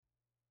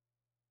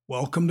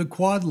Welcome to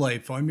Quad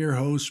Life. I'm your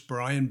host,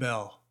 Brian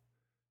Bell.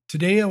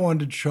 Today I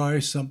wanted to try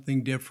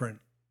something different.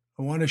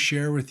 I want to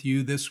share with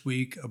you this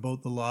week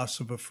about the loss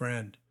of a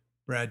friend,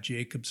 Brad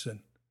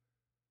Jacobson.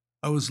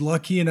 I was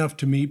lucky enough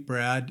to meet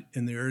Brad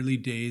in the early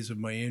days of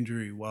my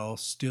injury while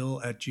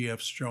still at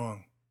GF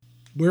Strong.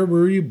 Where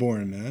were you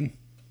born, man?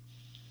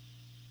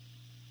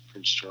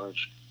 Prince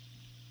George.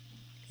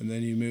 And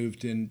then you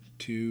moved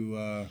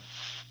into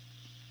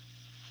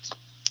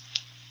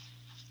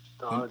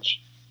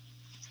Dodge.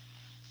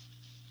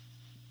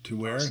 to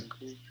where? Dawson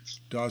Creek.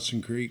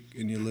 Dawson Creek,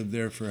 and you lived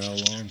there for how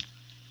long?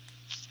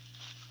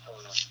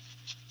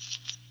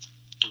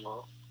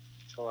 Well,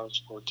 until I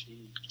was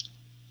 14.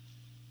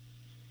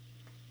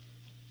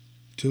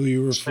 Till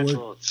you were Spent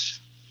 4?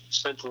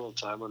 Spent a little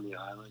time on the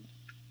island.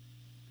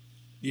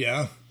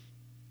 Yeah.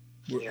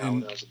 When I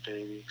was a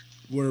baby.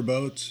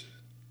 Whereabouts?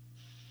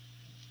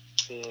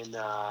 In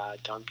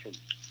Duncan.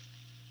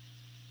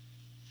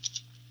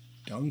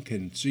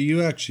 Duncan. So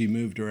you actually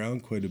moved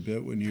around quite a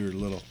bit when you were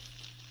little.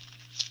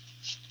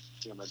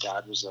 Yeah, my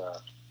dad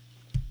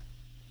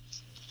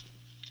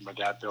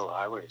built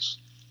highways.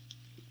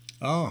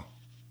 Oh.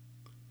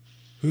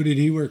 Who did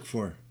he work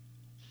for?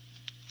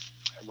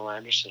 Emil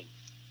Anderson.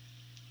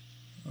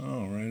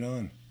 Oh, right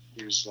on.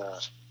 He was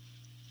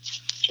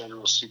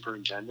general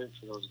superintendent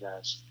for those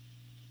guys.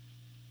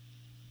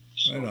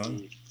 So right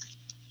on.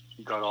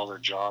 He got all their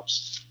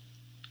jobs.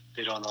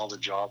 Bid on all the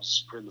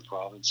jobs in the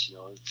province,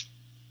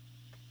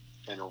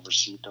 and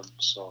overseed them.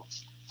 So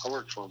I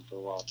worked for him for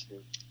a while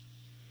too.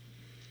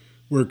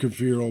 Working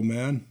for your old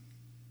man?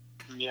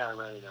 Yeah, I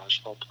ran an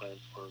asphalt plant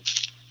for him.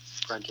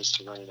 Apprenticed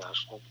to run an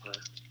asphalt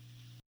plant.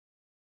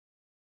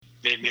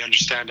 Made me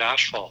understand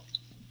asphalt.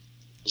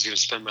 I was going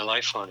to spend my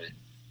life on it.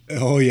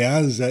 Oh, yeah?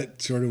 Is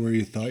that sort of where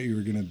you thought you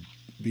were going to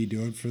be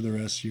doing for the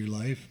rest of your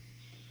life?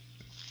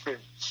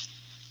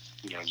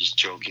 Just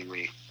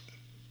jokingly.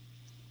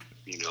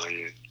 You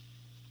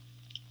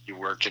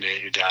work in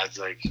it. Your dad's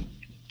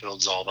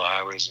builds all the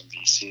highways in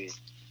BC.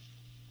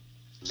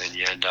 And then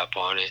you end up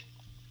on it.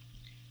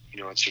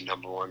 It's your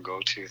number one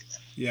go-to.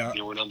 Yeah.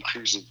 When I'm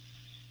cruising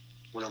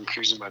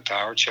my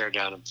power chair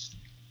down a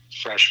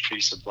fresh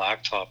piece of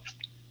blacktop,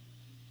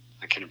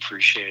 I can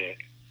appreciate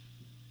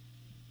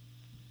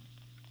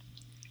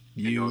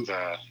it.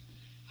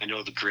 I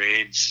know the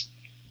grades.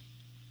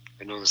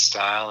 I know the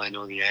style. I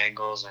know the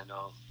angles. I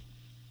know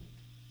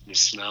the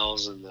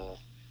smells and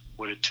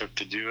what it took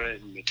to do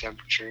it and the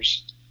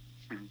temperatures.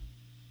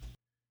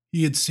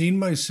 He had seen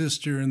my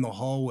sister in the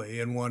hallway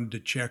and wanted to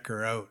check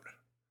her out.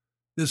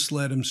 This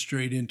led him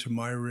straight into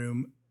my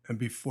room, and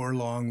before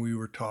long we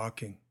were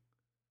talking.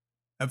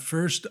 At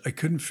first, I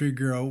couldn't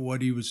figure out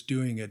what he was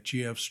doing at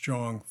GF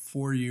Strong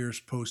 4 years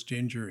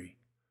post-injury,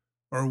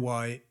 or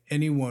why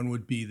anyone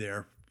would be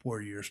there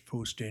 4 years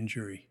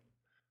post-injury.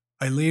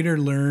 I later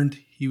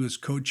learned he was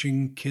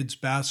coaching kids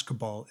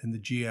basketball in the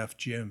GF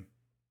gym.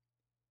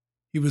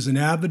 He was an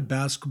avid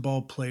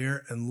basketball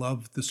player and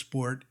loved the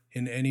sport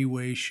in any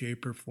way,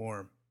 shape, or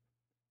form.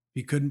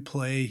 If he couldn't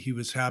play, he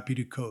was happy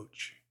to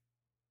coach.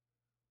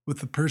 With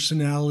the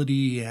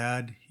personality he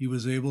had, he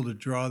was able to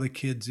draw the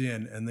kids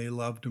in, and they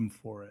loved him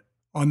for it.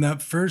 On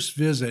that first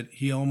visit,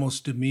 he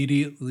almost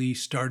immediately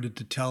started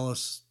to tell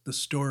us the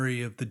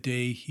story of the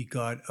day he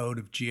got out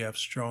of GF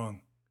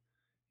Strong.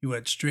 He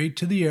went straight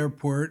to the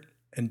airport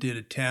and did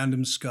a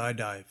tandem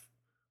skydive,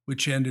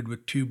 which ended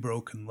with 2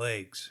 broken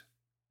legs.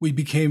 We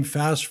became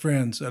fast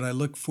friends, and I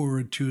look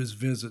forward to his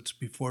visits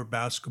before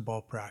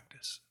basketball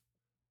practice.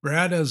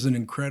 Brad has an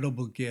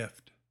incredible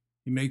gift.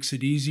 He makes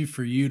it easy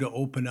for you to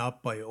open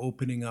up by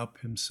opening up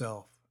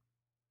himself.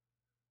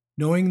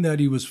 Knowing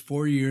that he was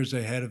 4 years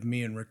ahead of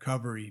me in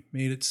recovery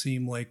made it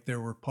seem like there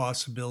were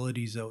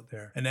possibilities out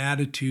there, and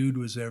attitude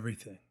was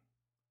everything.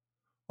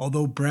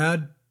 Although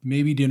Brad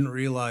maybe didn't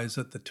realize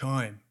at the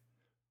time,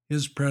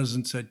 his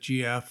presence at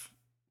GF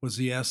was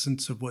the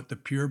essence of what the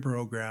Pure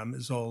program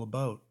is all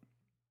about.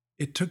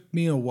 It took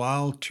me a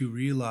while to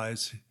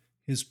realize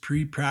his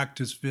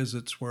pre-practice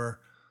visits were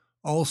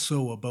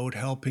also about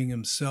helping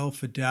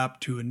himself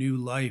adapt to a new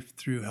life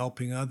through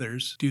helping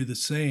others do the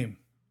same.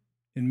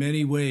 In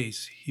many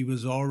ways, he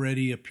was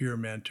already a Pure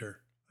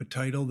mentor, a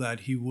title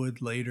that he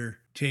would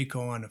later take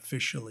on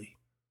officially.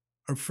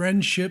 Our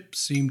friendship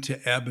seemed to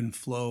ebb and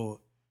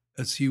flow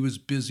as he was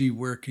busy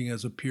working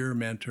as a Pure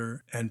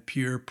mentor and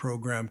Pure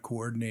program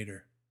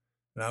coordinator,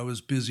 and I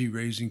was busy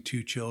raising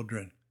 2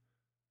 children.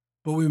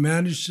 But we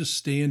managed to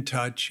stay in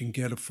touch and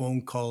get a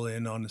phone call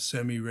in on a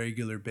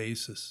semi-regular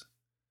basis.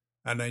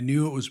 And I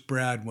knew it was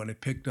Brad when I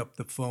picked up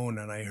the phone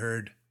and I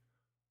heard,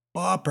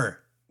 "Bopper,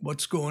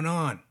 what's going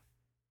on?"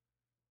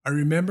 I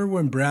remember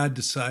when Brad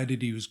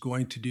decided he was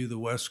going to do the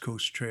West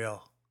Coast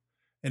Trail,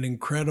 an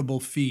incredible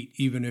feat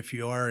even if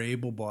you are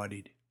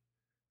able-bodied.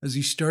 As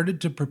he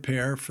started to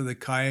prepare for the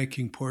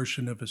kayaking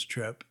portion of his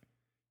trip,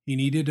 he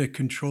needed a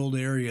controlled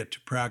area to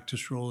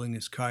practice rolling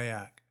his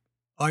kayak.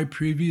 I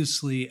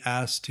previously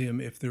asked him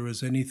if there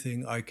was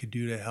anything I could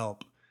do to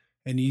help,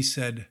 and he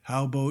said,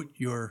 "How about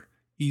your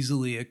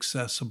easily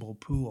accessible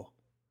pool?"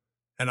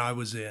 And I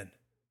was in.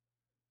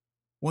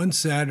 One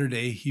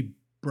Saturday, he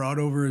brought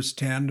over his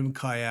tandem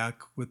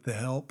kayak. With the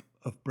help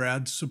of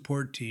Brad's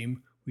support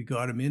team, we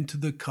got him into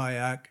the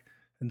kayak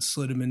and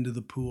slid him into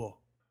the pool.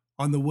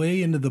 On the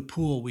way into the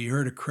pool, we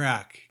heard a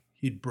crack.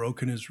 He'd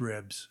broken his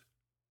ribs.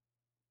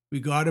 We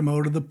got him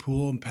out of the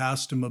pool and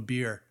passed him a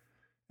beer,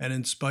 and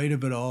in spite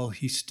of it all,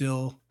 he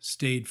still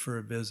stayed for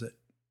a visit.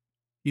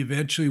 He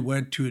eventually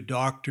went to a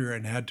doctor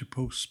and had to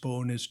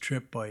postpone his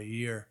trip by a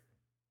year.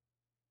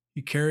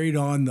 He carried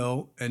on,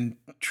 though, and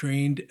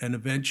trained and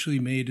eventually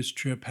made his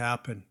trip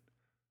happen,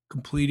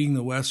 completing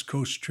the West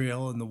Coast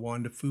Trail and the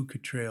Juan de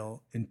Fuca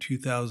Trail in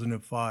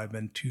 2005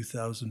 and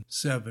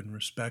 2007,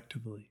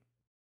 respectively.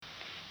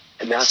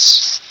 And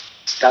that's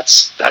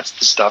the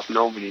stuff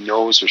nobody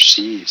knows or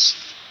sees.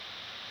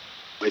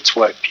 It's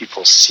what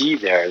people see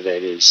there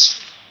that is,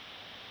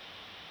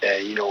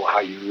 how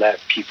you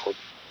let people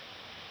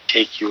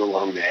take you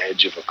along the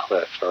edge of a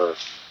cliff or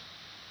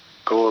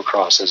go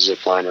across a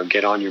zip line or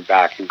get on your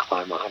back and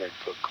climb a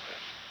 100-foot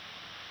cliff.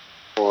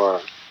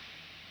 Or,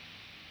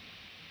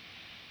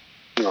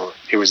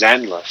 it was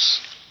endless.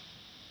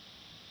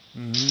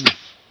 Mm-hmm.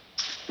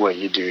 What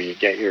you do, you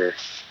get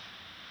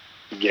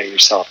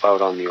yourself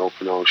out on the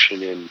open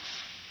ocean and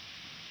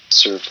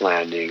surf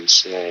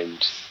landings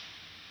and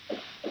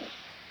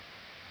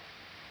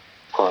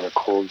on a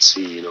cold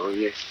sea,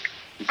 you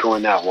go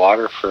in that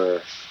water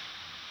for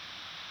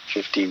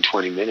 15,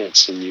 20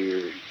 minutes and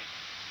you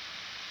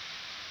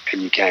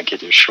can't get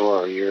to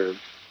shore. You're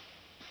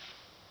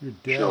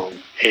dead.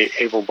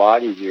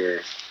 Able-bodied.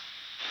 You're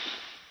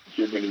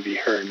going to be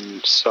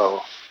hurting.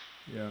 So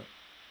yeah,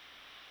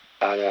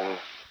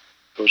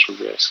 those were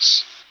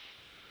risks.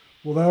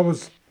 Well, that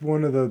was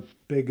one of the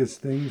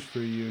biggest things for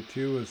you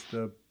too, was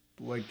the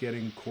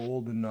getting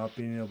cold and not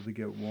being able to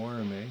get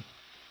warm, eh?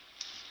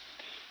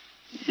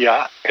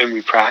 Yeah, and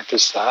we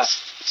practiced that.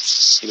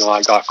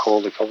 I got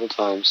cold a couple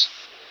times.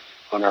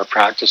 On our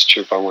practice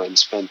trip, I went and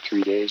spent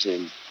 3 days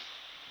in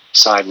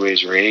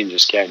sideways rain,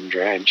 just getting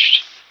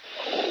drenched,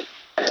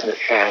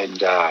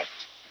 and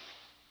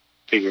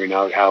figuring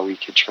out how we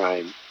could try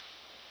and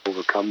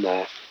overcome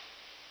that.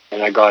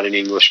 And I got in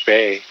English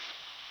Bay,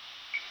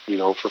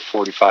 for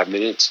 45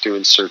 minutes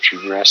doing search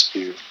and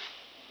rescue,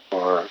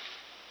 or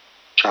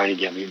trying to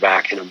get me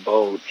back in a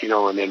boat,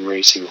 and then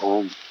racing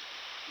home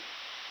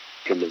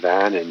in the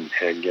van and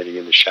getting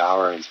in the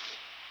shower and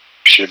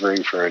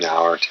shivering for an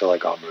hour till I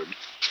got my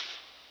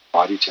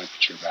body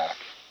temperature back.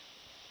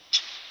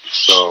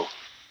 So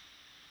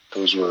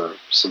those were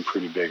some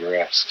pretty big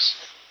risks.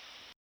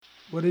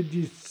 What did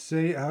you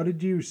say? How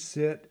did you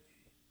sit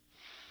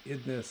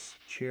in this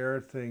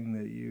chair thing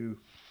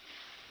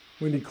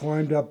when you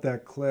climbed up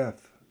that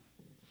cliff?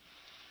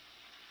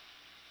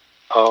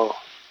 Oh,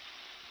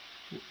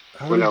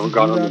 when I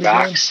got on the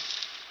backs.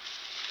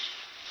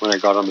 When I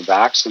got on the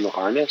backs in the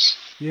harness?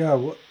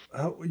 Yeah,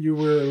 how you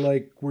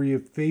were you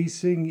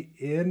facing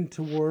in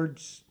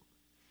towards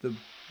the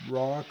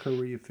rock, or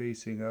were you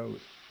facing out?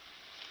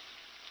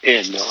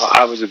 In.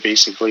 I was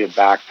basically a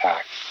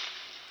backpack.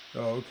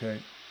 Oh, okay.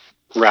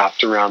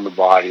 Wrapped around the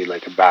body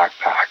like a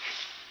backpack.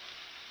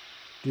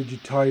 Did you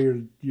tie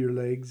your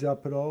legs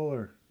up at all,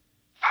 or?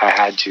 I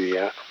had to,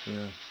 yeah.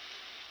 Yeah.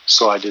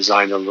 So I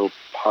designed a little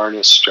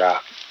harness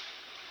strap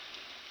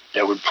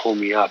that would pull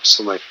me up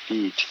so my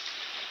feet,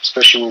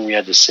 especially when we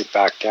had to sit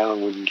back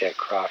down, wouldn't get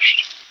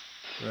crushed.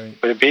 Right.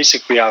 But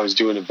basically I was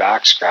doing a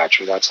back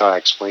scratcher. That's how I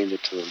explained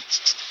it to them.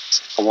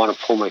 I want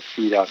to pull my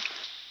feet up,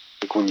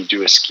 like when you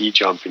do a ski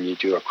jump and you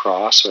do a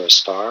cross or a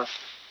star.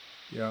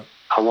 Yeah.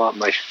 I want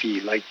my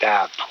feet like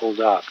that, pulled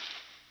up.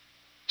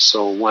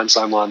 So once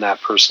I'm on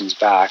that person's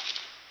back,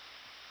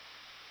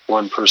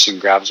 one person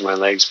grabs my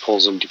legs,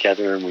 pulls them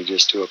together, and we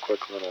just do a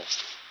quick little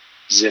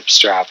zip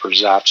strap or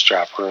zap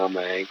strap around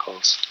my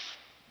ankles.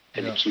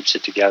 And it keeps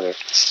it together.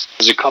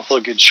 There's a couple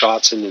of good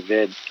shots in the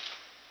vid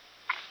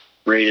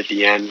right at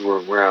the end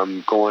where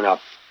I'm going up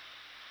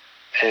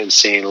and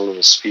saying a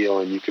little spiel,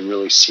 and you can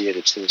really see it.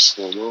 It's in a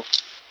slow-mo.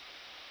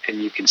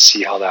 And you can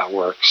see how that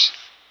works.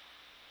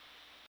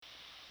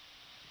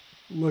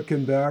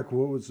 Looking back,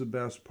 what was the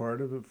best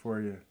part of it for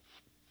you?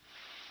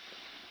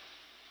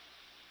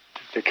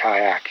 The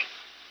kayak.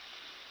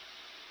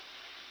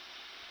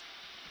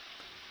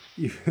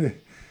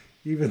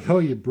 Even though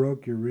you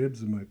broke your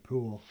ribs in my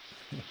pool.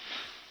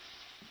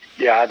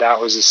 Yeah, that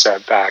was a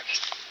setback.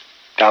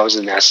 That was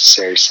a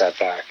necessary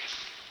setback.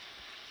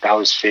 That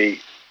was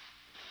fate.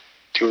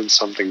 Doing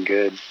something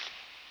good.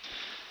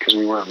 Because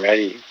we weren't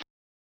ready.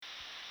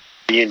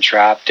 Being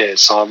trapped at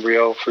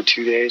Sombrio for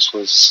 2 days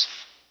was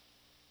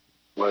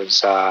one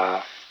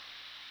of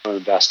the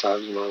best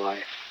times of my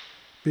life.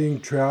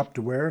 Being trapped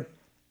where?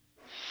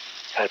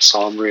 At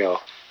Sombrio.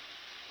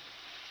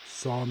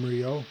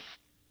 Sombrio?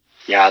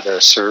 Yeah,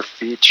 the surf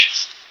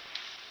beach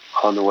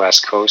on the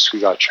west coast. We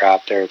got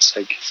trapped there. It's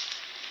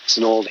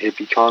an old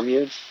hippie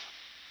commune.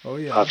 Oh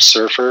yeah. Of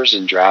surfers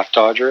and draft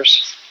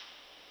dodgers.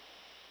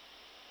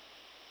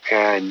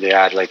 And they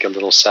had a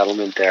little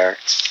settlement there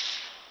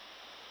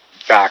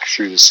back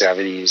through the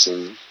 70s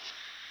and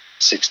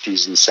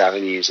 60s and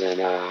 70s.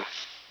 And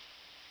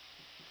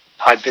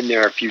I've been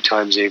there a few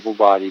times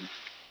able-bodied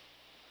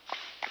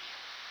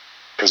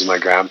because my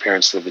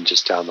grandparents living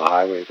just down the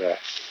highway. But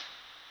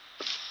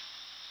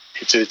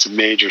it's a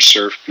major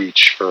surf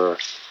beach for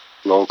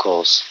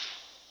locals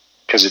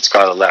because it's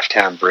got a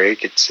left-hand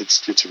break.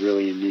 It's a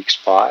really unique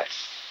spot,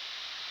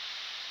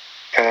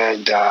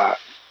 and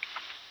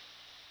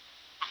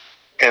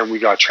we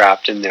got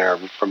trapped in there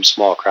from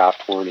small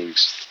craft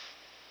warnings.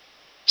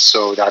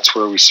 So that's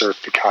where we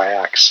surfed the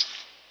kayaks.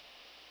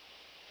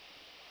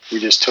 We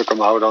just took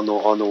them out on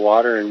the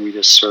water and we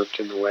just surfed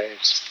in the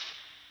waves.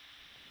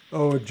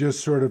 Oh, it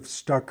just sort of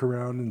stuck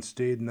around and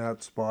stayed in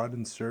that spot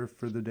and surfed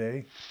for the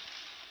day?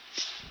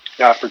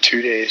 Yeah, for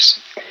 2 days.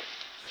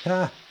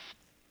 Ha!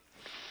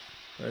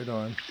 Right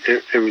on.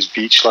 It was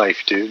beach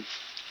life, dude.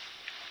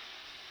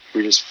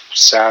 We just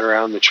sat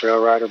around the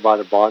trail rider by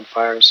the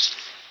bonfires.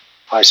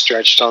 I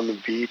stretched on the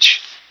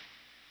beach.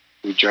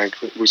 We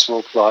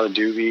smoked a lot of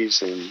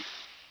doobies, and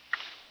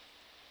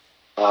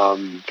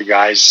the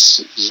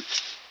guys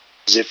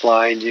zip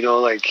lined,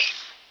 like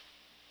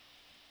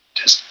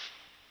just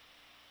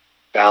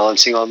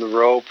balancing on the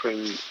rope,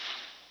 and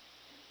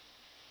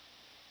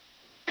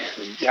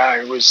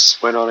yeah,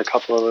 went on a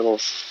couple of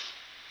little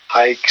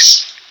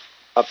hikes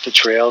up the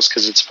trails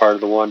because it's part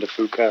of the Juan de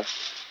Fuca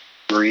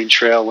Marine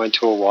Trail. Went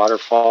to a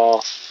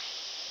waterfall,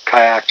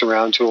 kayaked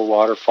around to a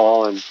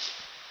waterfall, and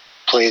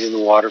played in the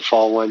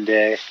waterfall one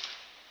day.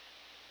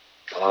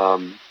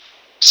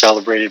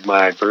 Celebrated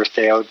my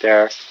birthday out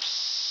there.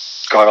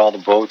 Got all the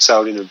boats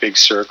out in a big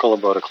circle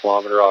about a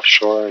kilometer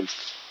offshore and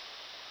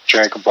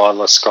drank a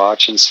bottle of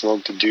scotch and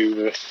smoked a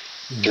doob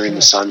during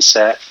the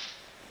sunset.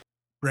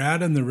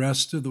 Brad and the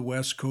rest of the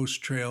West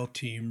Coast Trail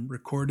team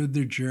recorded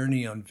their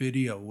journey on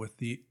video with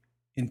the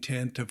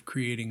intent of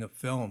creating a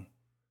film.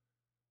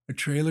 A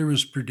trailer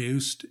was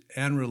produced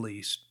and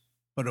released,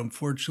 but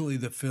unfortunately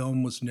the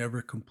film was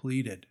never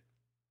completed.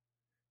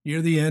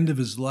 Near the end of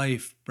his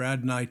life,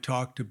 Brad and I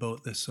talked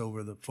about this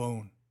over the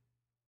phone.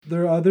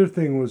 The other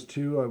thing was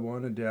too, I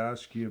wanted to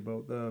ask you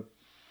about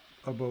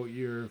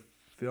your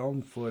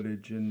film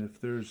footage, and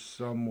if there's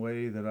some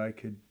way that I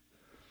could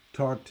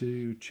talk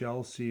to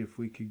Chelsea if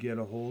we could get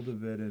a hold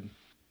of it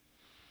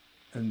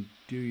and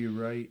do you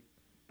right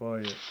by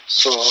it.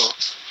 So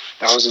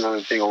that was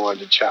another thing I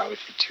wanted to chat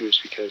with you too, is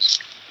because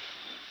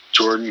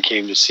Jordan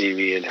came to see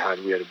me and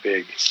we had a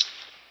big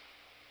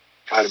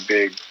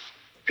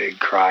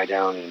cry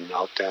down and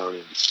meltdown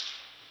and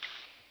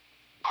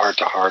heart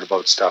to heart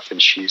about stuff,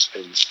 and she's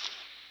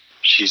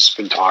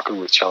been talking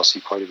with Chelsea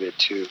quite a bit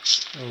too.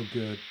 Oh,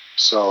 good.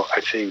 So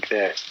I think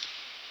that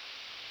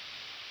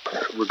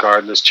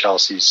regardless,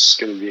 Chelsea's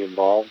going to be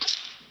involved,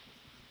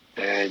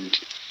 and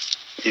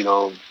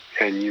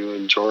and you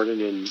and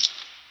Jordan and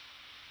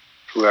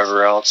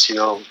whoever else,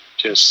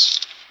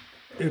 just.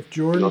 If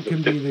Jordan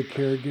can be the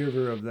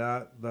caregiver of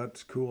that,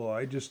 that's cool.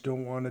 I just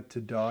don't want it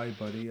to die,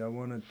 buddy. I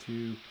want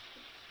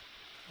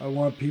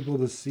people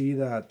to see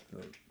that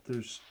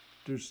there's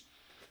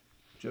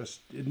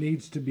just, it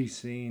needs to be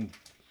seen.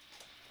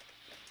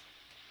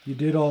 You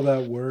did all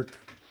that work.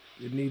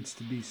 It needs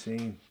to be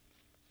seen.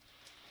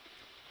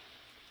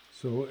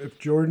 So if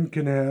Jordan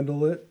can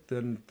handle it,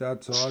 then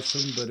that's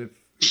awesome. But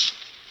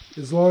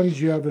as long as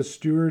you have a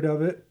steward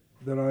of it,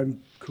 then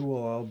I'm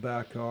cool. I'll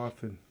back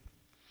off. And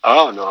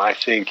oh no, I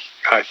think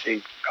I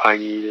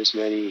need as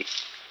many.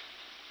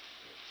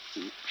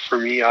 For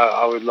me,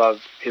 I would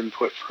love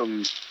input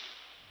from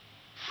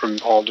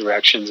all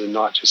directions, and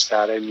not just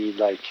that. I need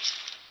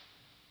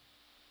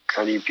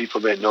people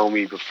that know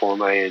me before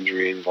my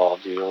injury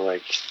involved. Yeah,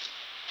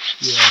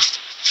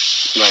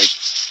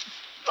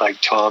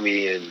 like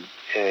Tommy and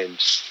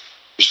there's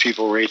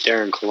people right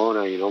there in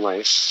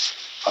Kelowna.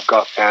 I've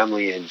got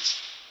family and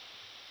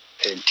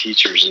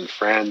teachers and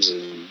friends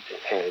and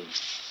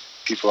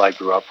people I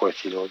grew up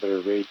with, that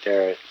are right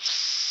there at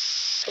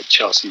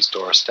Chelsea's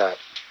doorstep.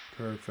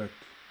 Perfect.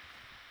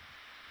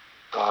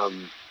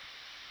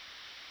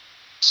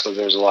 So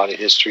there's a lot of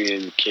history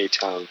in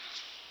K-Town.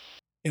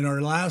 In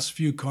our last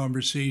few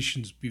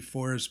conversations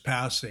before his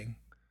passing,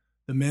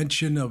 the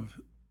mention of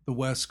the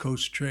West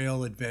Coast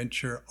Trail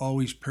adventure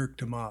always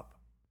perked him up.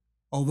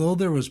 Although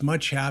there was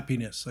much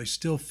happiness, I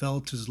still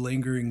felt his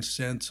lingering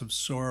sense of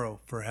sorrow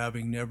for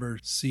having never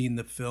seen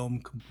the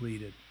film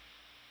completed.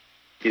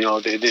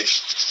 The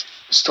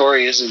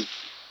story isn't...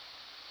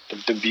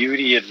 The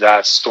beauty of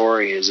that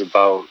story is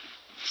about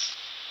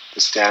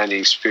the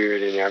standing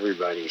spirit in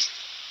everybody,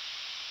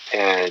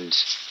 and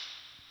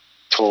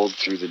told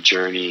through the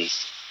journey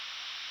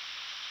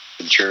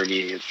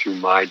through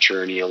my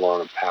journey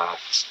along a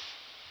path,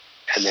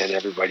 and then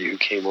everybody who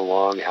came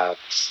along have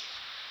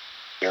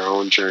their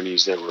own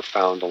journeys that were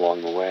found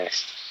along the way.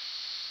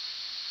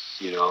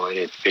 And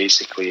it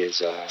basically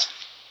is a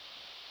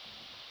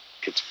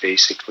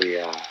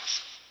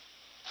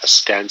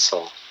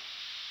stencil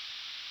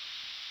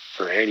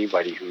for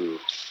anybody who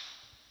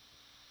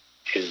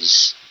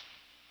is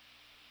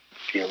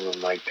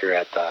feeling like they're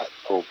at that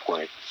low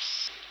point.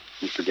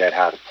 You forget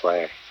how to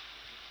play.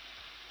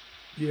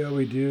 Yeah,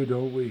 we do,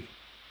 don't we?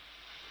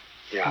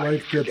 Yeah,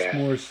 life gets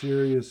more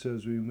serious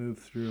as we move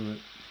through it.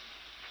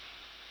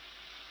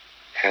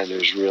 And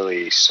there's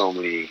really so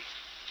many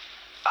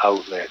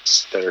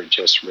outlets that are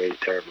just right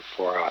there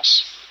before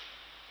us,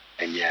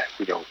 and yet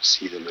we don't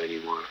see them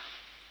anymore.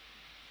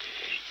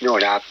 You know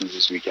what happens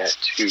is we get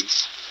too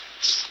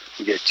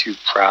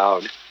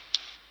proud,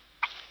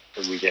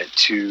 and we get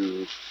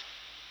too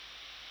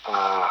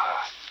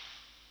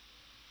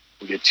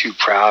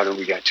proud, and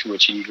we got too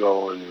much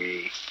ego, and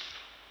we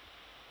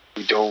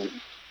don't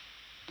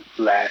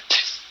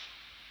let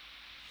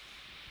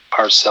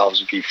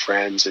ourselves be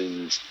friends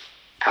and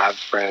have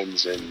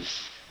friends and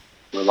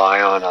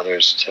rely on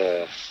others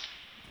to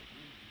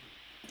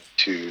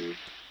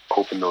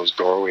open those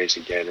doorways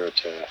again, or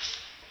to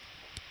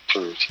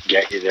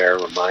get you there,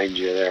 remind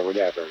you there,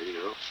 whatever, you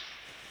know.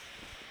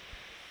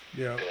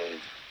 Yeah. And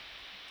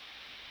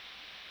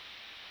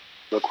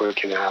look what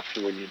can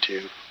happen when you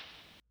do.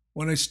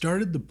 When I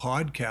started the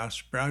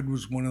podcast, Brad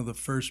was one of the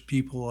first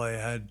people I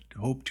had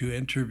hoped to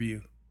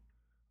interview.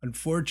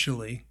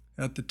 Unfortunately,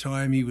 at the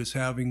time he was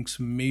having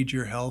some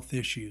major health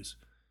issues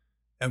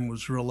and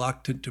was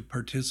reluctant to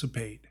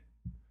participate.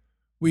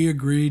 We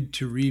agreed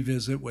to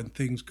revisit when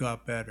things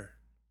got better.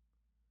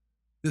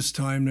 This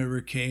time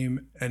never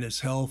came, and his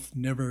health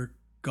never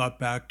got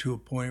back to a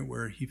point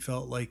where he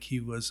felt like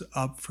he was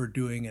up for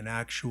doing an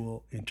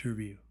actual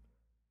interview.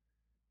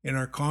 In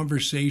our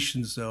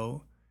conversations,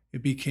 though,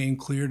 it became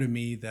clear to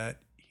me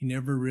that he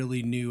never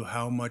really knew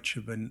how much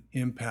of an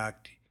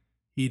impact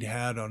he'd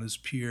had on his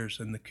peers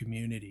and the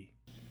community.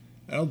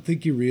 I don't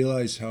think you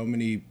realize how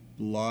many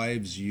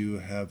lives you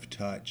have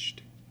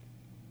touched.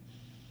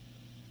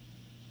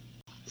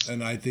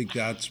 And I think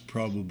that's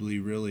probably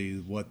really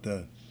what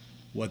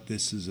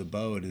this is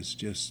about, is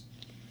just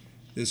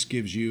this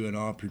gives you an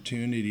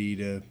opportunity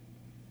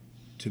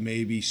to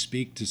maybe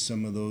speak to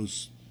some of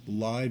those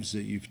lives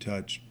that you've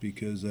touched,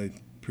 because I'm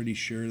pretty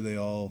sure they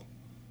all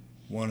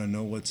want to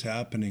know what's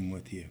happening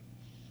with you.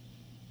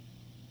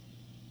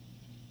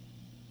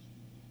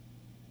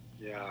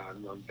 Yeah, I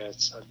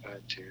bet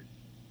too.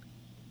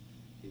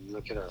 I mean,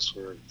 look at us,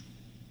 we're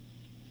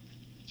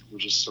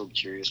just so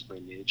curious by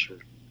nature.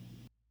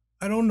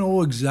 I don't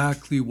know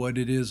exactly what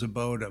it is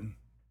about him,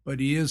 but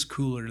he is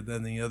cooler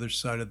than the other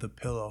side of the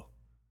pillow.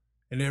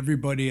 And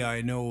everybody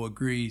I know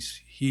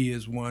agrees he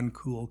is one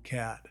cool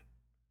cat.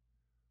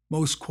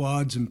 Most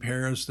quads and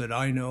paras that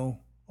I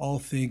know all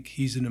think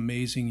he's an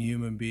amazing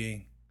human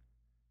being.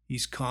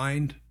 He's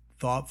kind,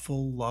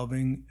 thoughtful,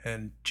 loving,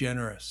 and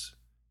generous,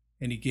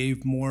 and he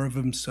gave more of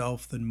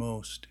himself than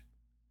most.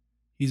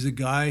 He's a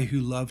guy who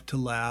loved to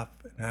laugh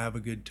and have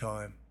a good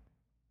time.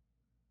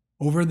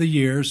 Over the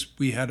years,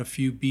 we had a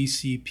few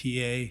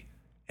BCPA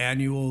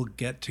annual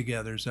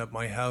get-togethers at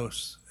my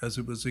house, as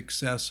it was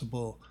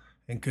accessible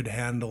and could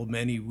handle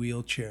many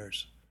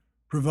wheelchairs,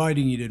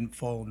 providing you didn't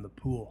fall in the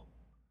pool.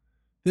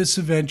 This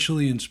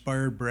eventually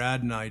inspired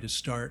Brad and I to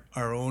start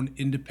our own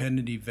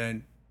independent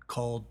event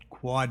called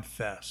Quad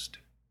Fest.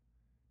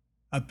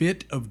 A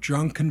bit of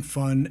drunken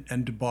fun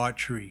and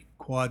debauchery,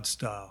 quad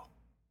style.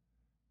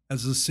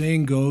 As the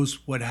saying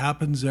goes, what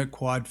happens at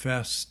Quad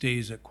Fest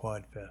stays at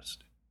Quad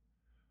Fest.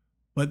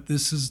 But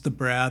this is the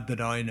Brad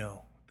that I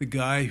know, the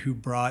guy who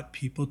brought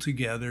people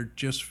together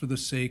just for the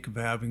sake of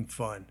having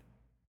fun.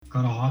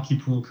 Got a hockey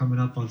pool coming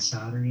up on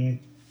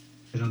Saturday,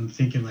 and I'm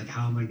thinking, like,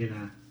 how am I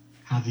gonna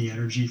have the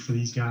energy for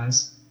these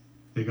guys?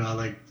 We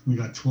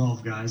got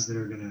 12 guys that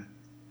are gonna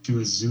do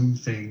a Zoom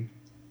thing.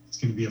 It's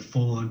gonna be a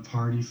full-on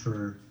party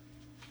for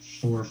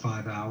 4 or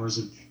 5 hours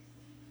of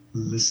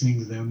listening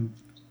to them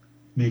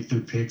make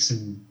their picks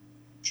and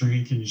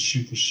drink and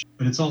shoot the shit.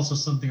 But it's also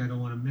something I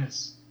don't want to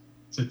miss.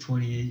 It's a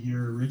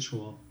 28-year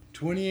ritual.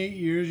 28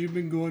 years you've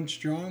been going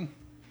strong?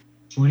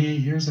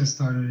 28 years I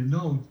started it.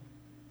 No,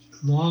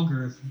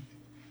 longer.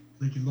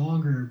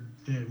 Longer,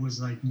 it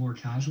was like more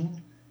casual.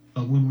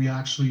 But when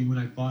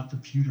I bought the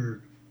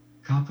pewter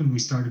cup and we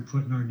started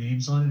putting our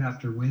names on it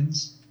after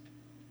wins,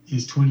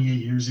 is 28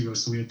 years ago.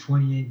 So we had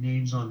 28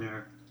 names on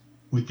there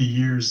with the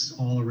years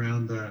all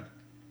around the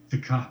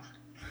cup.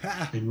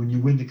 And when you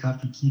win the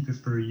cup, you keep it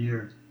for a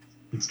year.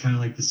 It's kind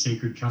of like the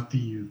sacred cup that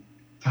you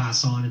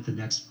pass on at the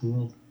next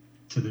pool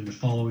to the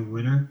following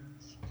winner,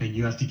 and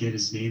you have to get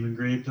his name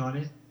engraved on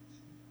it.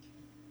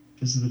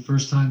 This is the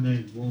first time that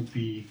it won't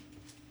be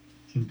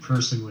in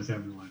person with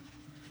everyone.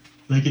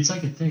 It's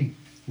like a thing.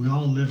 We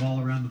all live all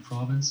around the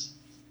province.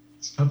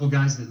 There's a couple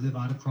guys that live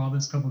out of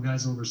province, a couple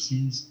guys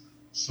overseas.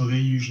 So they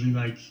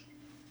usually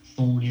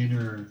phone in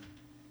or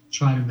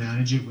try to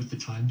manage it with the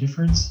time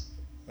difference.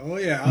 Oh,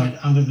 yeah. But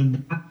other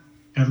than that,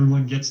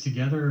 everyone gets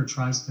together or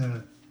tries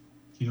to,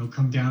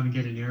 come down and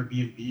get an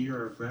Airbnb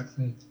or a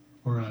breakfast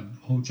or a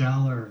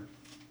hotel or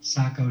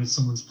sack out at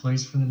someone's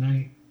place for the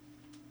night.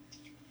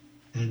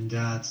 And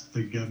it's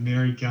the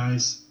married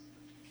guys,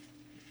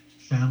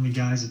 family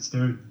guys, it's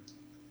their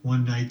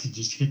one night to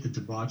just hit the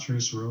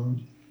debaucherous road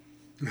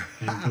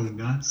and go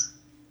nuts.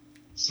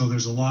 So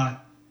there's a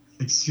lot,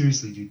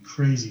 seriously, dude,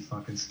 crazy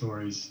fucking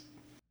stories.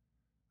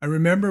 I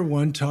remember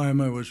one time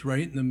I was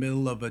right in the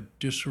middle of a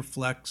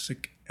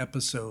dysreflexic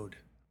episode.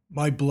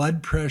 My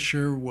blood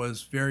pressure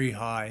was very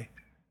high,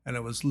 and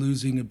I was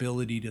losing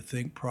ability to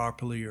think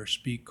properly or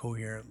speak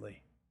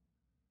coherently.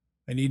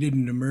 I needed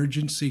an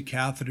emergency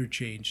catheter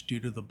change due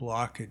to the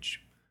blockage,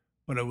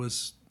 but I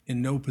was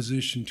in no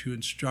position to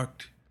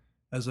instruct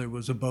as I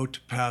was about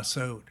to pass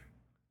out.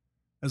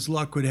 As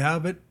luck would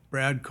have it,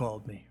 Brad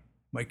called me.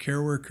 My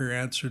care worker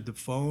answered the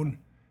phone.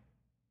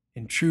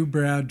 In true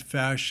Brad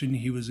fashion,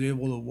 he was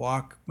able to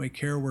walk my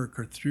care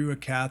worker through a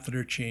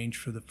catheter change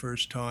for the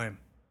first time.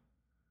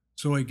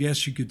 So I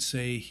guess you could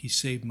say he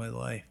saved my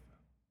life.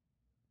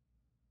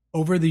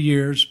 Over the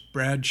years,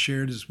 Brad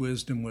shared his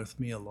wisdom with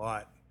me a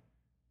lot.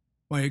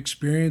 My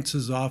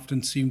experiences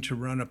often seemed to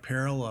run a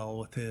parallel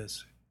with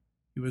his.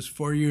 He was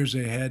 4 years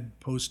ahead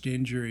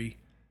post-injury,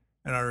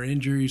 and our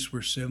injuries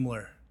were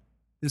similar.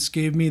 This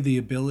gave me the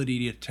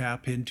ability to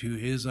tap into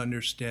his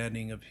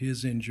understanding of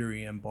his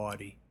injury and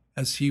body,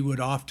 as he would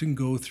often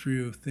go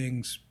through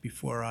things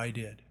before I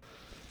did.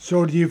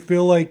 So do you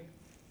feel like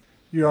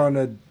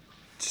you're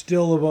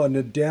still on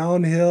a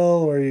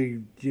downhill, or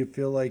do you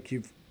feel like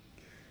you've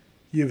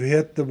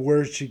hit the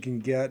worst you can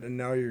get and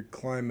now you're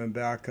climbing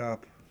back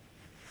up?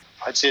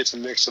 I'd say it's a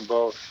mix of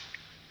both.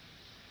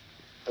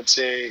 I'd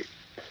say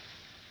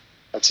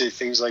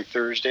things like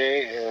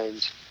Thursday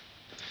and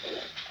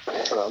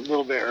a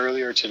little bit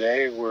earlier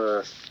today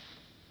were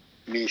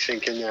me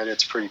thinking that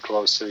it's pretty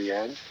close to the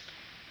end.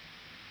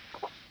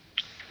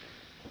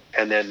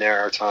 And then there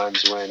are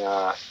times when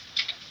I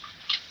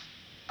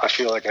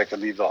feel like I could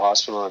leave the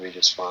hospital and be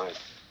just fine.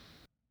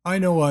 I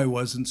know I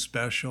wasn't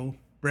special.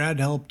 Brad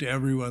helped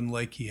everyone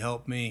like he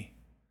helped me,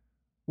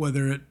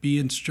 whether it be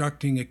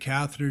instructing a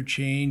catheter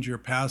change or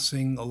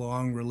passing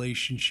along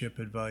relationship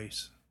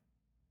advice.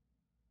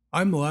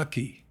 I'm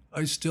lucky.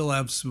 I still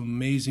have some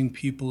amazing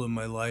people in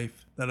my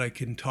life that I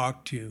can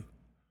talk to,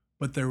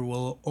 but there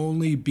will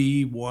only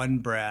be one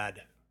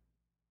Brad.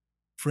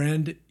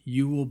 Friend,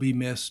 you will be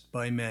missed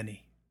by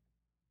many.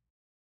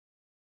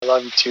 I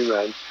love you too,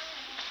 man.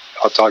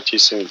 I'll talk to you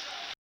soon.